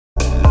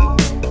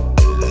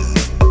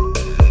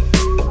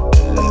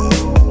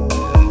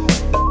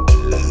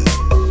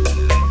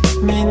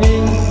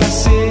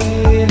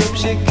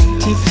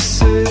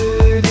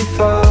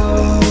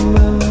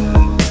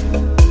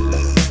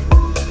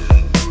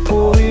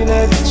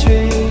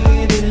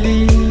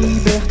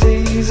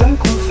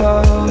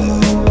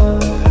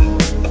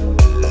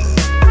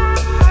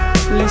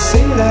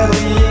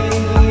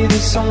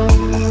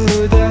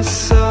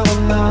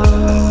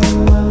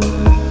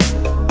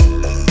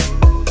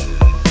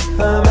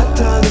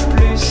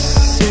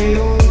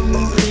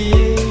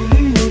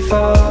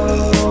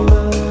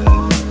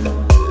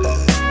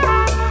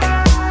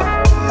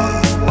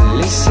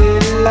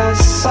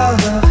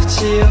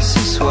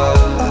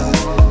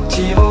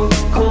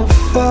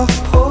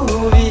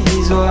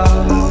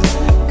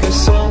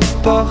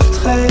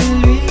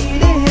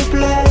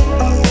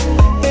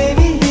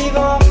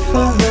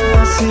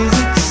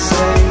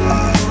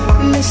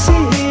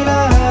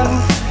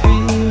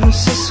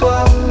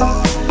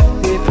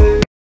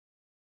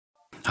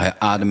Ga je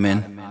adem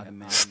in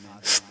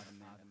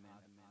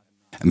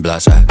en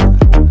blaas uit.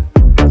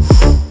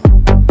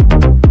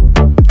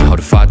 Hou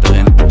de vaart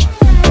erin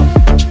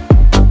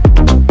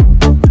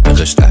en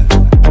rust uit.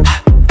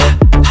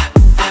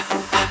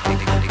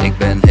 Ik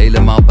ben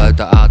helemaal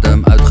buiten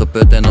adem,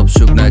 uitgeput en op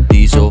zoek naar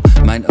diesel.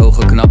 Mijn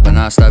ogen knappen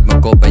haast uit mijn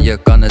kop en je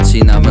kan het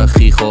zien aan mijn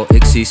giegel.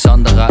 Ik zie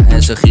Sandra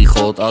en ze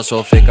giechelt,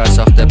 alsof ik haar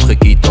zacht heb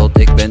gekieteld.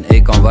 Ik ben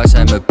Ekan, waar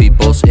zijn mijn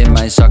peoples? In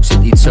mijn zak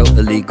zit iets zo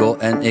illegal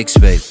en ik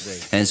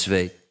zweet en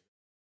zweet.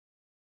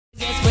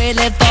 Yes, we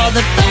live for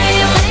the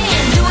fame,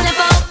 doing it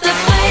for the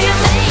fame,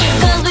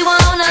 'cause we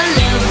wanna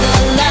live the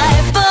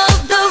life of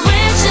the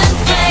rich and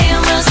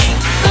famous.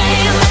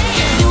 Fame,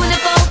 doing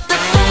it for the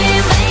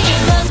fame,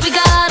 'cause we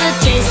got a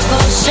taste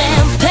for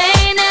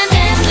champagne and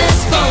endless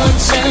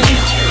fortune.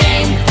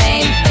 Fame,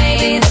 fame,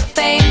 baby, the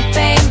fame,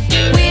 fame.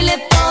 We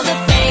live for the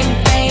fame,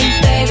 fame,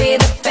 baby,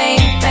 the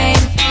fame,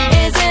 fame.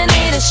 Isn't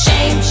it a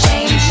shame,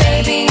 shame,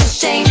 baby,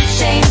 shame,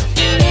 shame?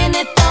 In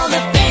it for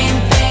the fame,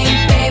 fame,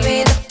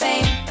 baby, the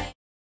fame.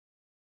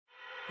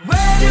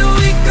 Where do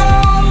we go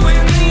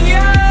in the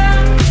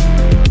end?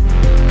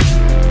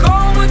 Go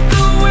with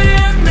the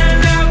wind and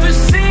never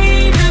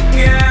seen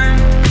again.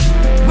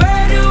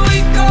 Where do we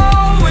go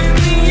in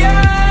the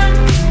end?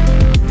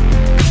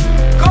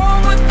 Go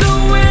with the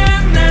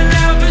wind and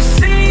never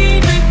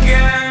seen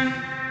again.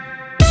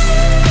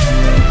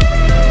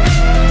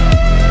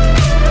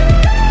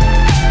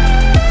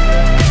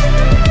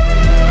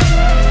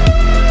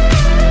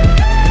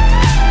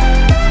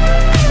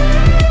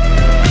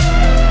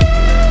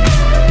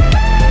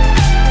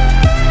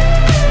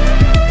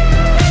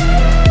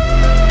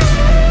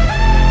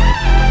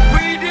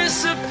 We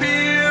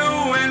disappear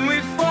when we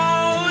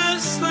fall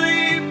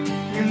asleep.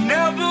 You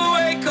never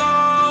wake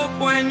up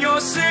when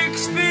you're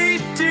 6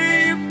 feet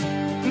deep.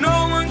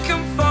 No one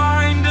can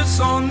find us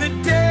on the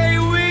day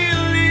we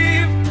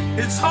leave.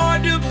 It's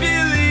hard to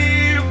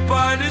believe,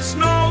 but it's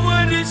not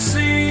what it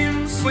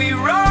seems. We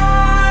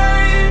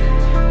ride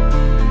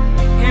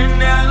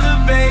in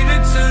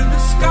elevator to the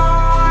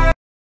sky.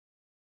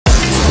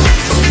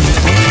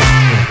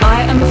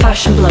 I am a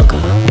fashion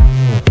blogger.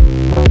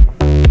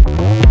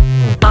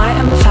 I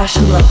am a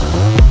fashion blogger.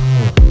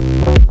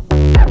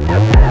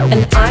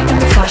 And I am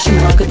a fashion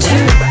blogger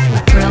too.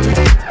 Really?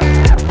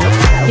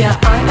 Yeah,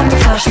 I am a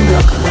fashion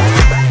blogger.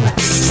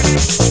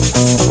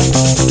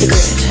 The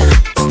grid.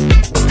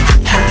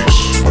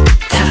 Hash.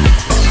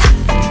 Tags.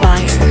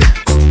 Buyer.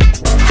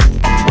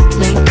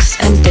 Links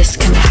and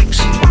disconnect.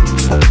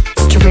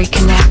 To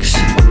reconnect.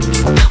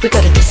 We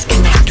gotta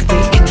disconnect,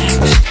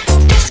 reconnect.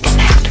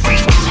 Disconnect,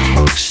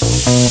 reconnect.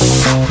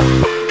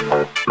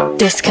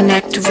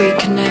 Disconnect, reconnect.